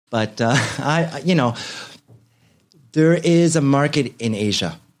But there is a market in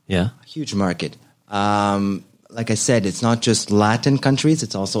Asia. Yeah. A huge market. Like I said, it's not just Latin countries,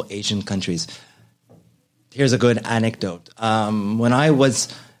 it's also Asian countries. Here's a good anecdote. When I was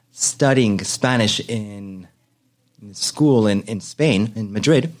studying Spanish in school in Spain, in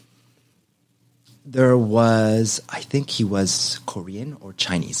Madrid, there was, I think he was Korean or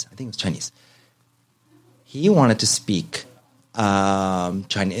Chinese. I think it was Chinese. He wanted to speak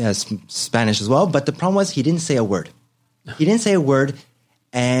Spanish as well, but the problem was he didn't say a word. He didn't say a word,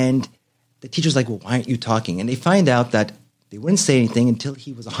 and the teacher's like, well, why aren't you talking? And they find out that they wouldn't say anything until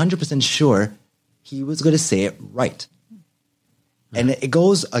he was 100% sure he was going to say it right. And it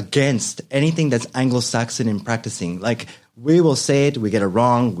goes against anything that's Anglo-Saxon in practicing. Like, we will say it, we get it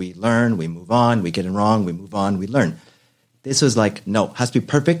wrong, we learn, we move on, we get it wrong, we move on, we learn. This was like, no, it has to be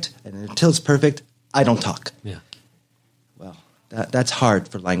perfect, and until it's perfect, I don't talk. Yeah. Well, that's hard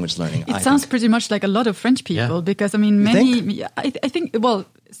for language learning. It sounds pretty much like a lot of French people, because, I mean, I think, well,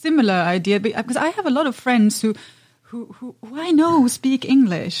 similar idea, because I have a lot of friends who I know speak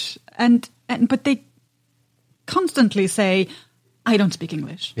English, but they constantly say, I don't speak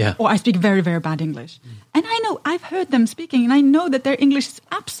English, or I speak very, very bad English. And I know, I've heard them speaking, and I know that their English is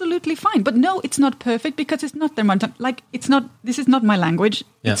absolutely fine. But no, it's not perfect because it's not their mother tongue. Like, this is not my language.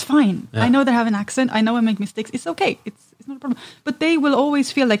 Yeah. It's fine. Yeah. I know they have an accent. I know I make mistakes. It's okay. It's not a problem. But they will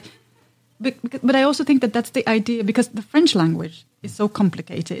always feel like, but I also think that that's the idea, because the French language is so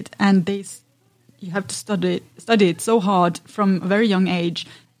complicated, and you have to study it so hard from a very young age,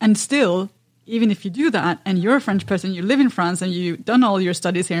 and still, even if you do that, and you're a French person, you live in France, and you've done all your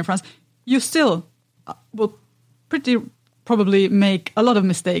studies here in France, you still will pretty probably make a lot of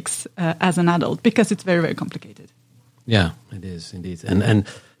mistakes as an adult, because it's very, very complicated. Yeah, it is indeed. And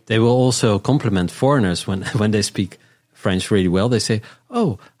they will also compliment foreigners when they speak French really well. They say,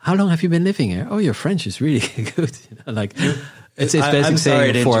 "Oh, how long have you been living here? Oh, your French is really good." Like, it's basically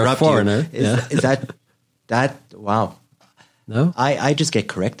saying for a foreigner. Is that wow? No, I just get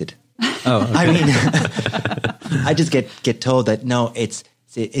corrected. Oh, okay. I mean, I just get told that no, it's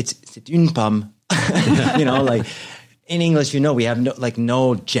une pomme. Like in English, we have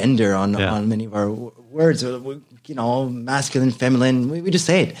no gender on many of our words. Masculine, feminine. We just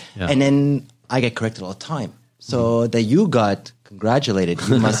say it, and then I get corrected all the time. So that you got congratulated,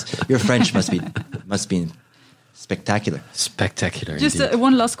 your French must be spectacular. Spectacular. Just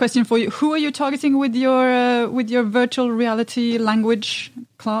one last question for you: who are you targeting with your virtual reality language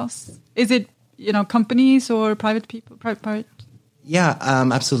class? Is it companies or private people? Private? Yeah,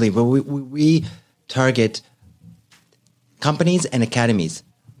 absolutely. But we target companies and academies.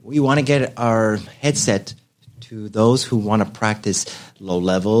 We want to get our headset to those who want to practice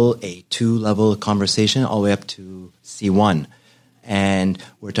low-level, A2 level conversation, all the way up to C1. And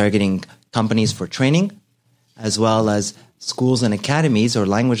we're targeting companies for training, as well as schools and academies or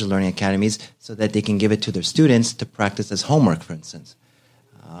language learning academies, so that they can give it to their students to practice as homework, for instance.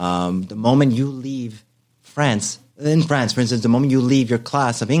 The moment you leave France, for instance, the moment you leave your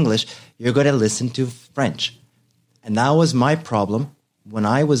class of English, you're going to listen to French. And that was my problem when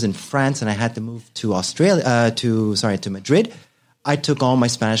I was in France and I had to move to to Madrid. I took all my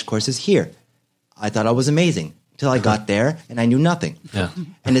Spanish courses here. I thought I was amazing until I got there and I knew nothing. Yeah.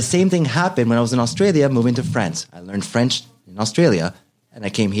 And the same thing happened when I was in Australia, moving to France. I learned French in Australia, and I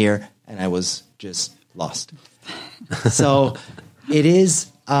came here and I was just lost. So it is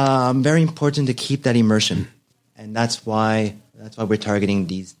very important to keep that immersion, and that's why we're targeting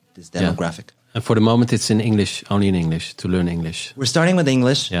this demographic. Yeah. And for the moment, it's in English, only in English, to learn English. We're starting with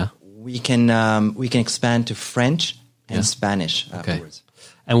English. Yeah. We can expand to French and Spanish afterwards.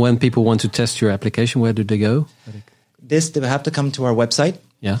 And when people want to test your application, where do they go? They have to come to our website,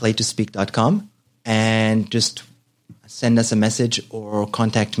 playtospeak.com, and just send us a message or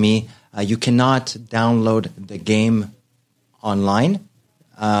contact me. You cannot download the game online.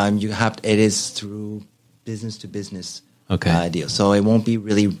 It is through business to business deal. So it won't be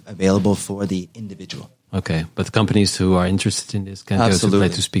really available for the individual. Okay, but companies who are interested in this can go to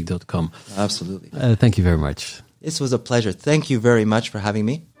playtospeak.com. Absolutely. Thank you very much. This was a pleasure. Thank you very much for having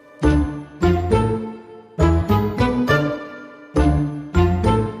me.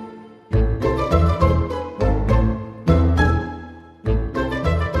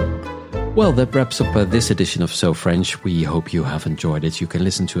 Well, that wraps up this edition of So French. We hope you have enjoyed it. You can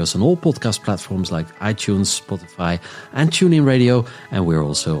listen to us on all podcast platforms like iTunes, Spotify, and TuneIn Radio. And we're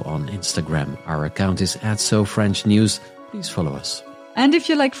also on Instagram. Our account is @SoFrenchNews. Please follow us. And if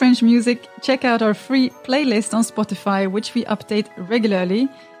you like French music, check out our free playlist on Spotify, which we update regularly.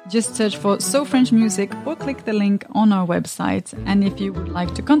 Just search for So French Music or click the link on our website. And if you would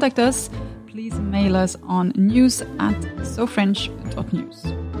like to contact us, please mail us on news@sofrench.news.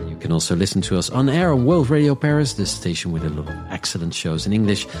 You can also listen to us on air on World Radio Paris, the station with a lot of excellent shows in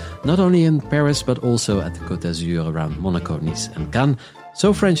English, not only in Paris, but also at the Côte d'Azur around Monaco, Nice and Cannes.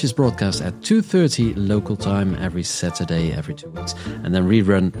 So French is broadcast at 2:30 local time every Saturday, every 2 weeks, and then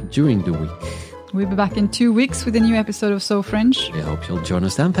rerun during the week. We'll be back in 2 weeks with a new episode of So French. We hope you'll join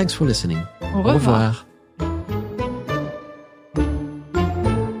us then. Thanks for listening. Au revoir.